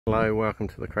Hello, welcome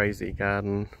to the Crazy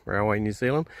Garden Railway New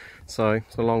Zealand. So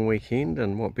it's a long weekend,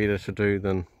 and what better to do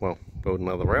than, well, build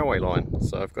another railway line.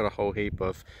 So I've got a whole heap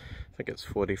of, I think it's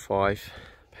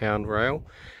 45-pound rail.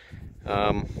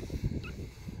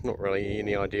 Not really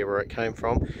any idea where it came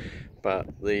from, but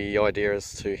the idea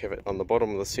is to have it on the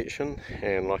bottom of the section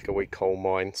and like a wee coal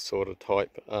mine sort of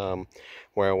type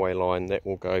railway line that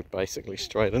will go basically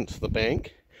straight into the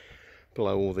bank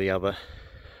below all the other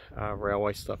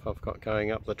railway stuff I've got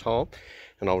going up the top,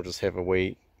 and I'll just have a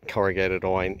wee corrugated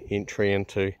iron entry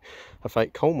into a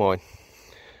fake coal mine.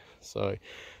 So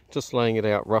just laying it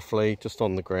out roughly just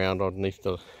on the ground. I'd need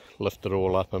to lift it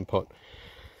all up and put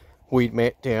weed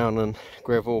mat down and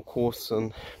gravel course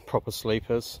and proper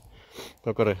sleepers.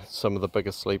 I've got some of the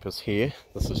bigger sleepers here.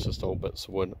 This is just old bits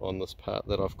of wood on this part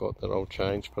that I've got that I'll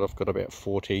change, but I've got about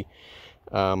 40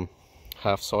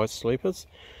 half-size sleepers,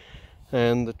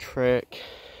 and the track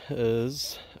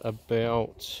is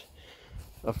about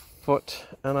 1.5 foot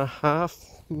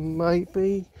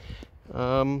maybe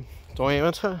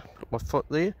diameter. Put my foot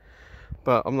there,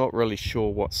 but I'm not really sure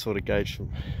what sort of gauge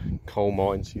coal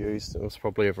mines used. It was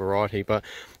probably a variety, but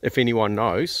if anyone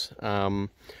knows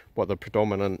what the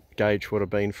predominant gauge would have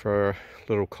been for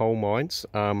little coal mines,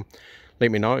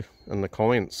 let me know in the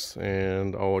comments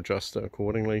and I'll adjust it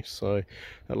accordingly so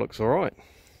it looks alright.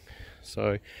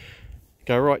 So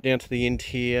go right down to the end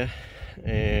here,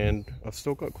 and I've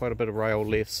still got quite a bit of rail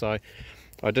left, so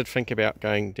I did think about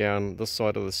going down this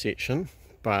side of the section,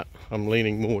 but I'm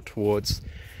leaning more towards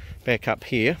back up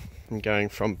here and going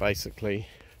from basically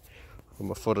where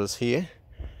my foot is here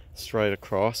straight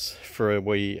across for a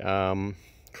wee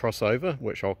crossover,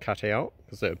 which I'll cut out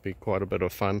because that would be quite a bit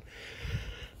of fun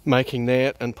making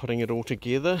that and putting it all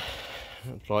together.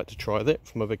 I'd like to try that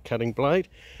from a big cutting blade,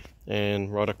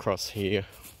 and right across here.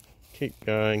 Keep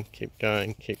going, keep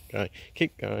going, keep going,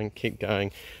 keep going, keep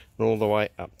going, and all the way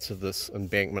up to this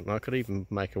embankment. And I could even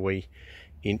make a wee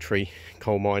entry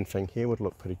coal mine thing here. Would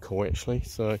look pretty cool actually.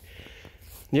 So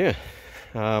yeah,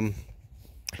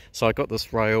 so I got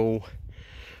this rail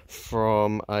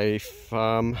from a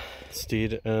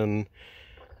farmstead in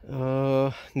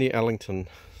near Ellington,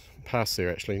 past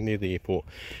there actually, near the airport,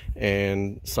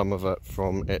 and some of it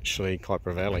from actually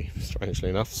Kuiper Valley. Strangely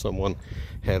enough, someone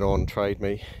had on trade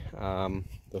me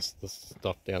this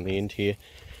stuff down the end here.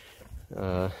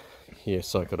 Yeah,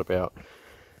 so I got about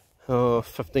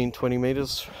 15-20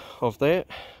 meters of that,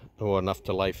 or enough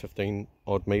to lay 15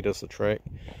 odd meters of track.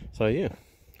 So yeah,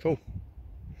 cool.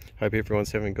 Hope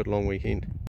everyone's having a good long weekend.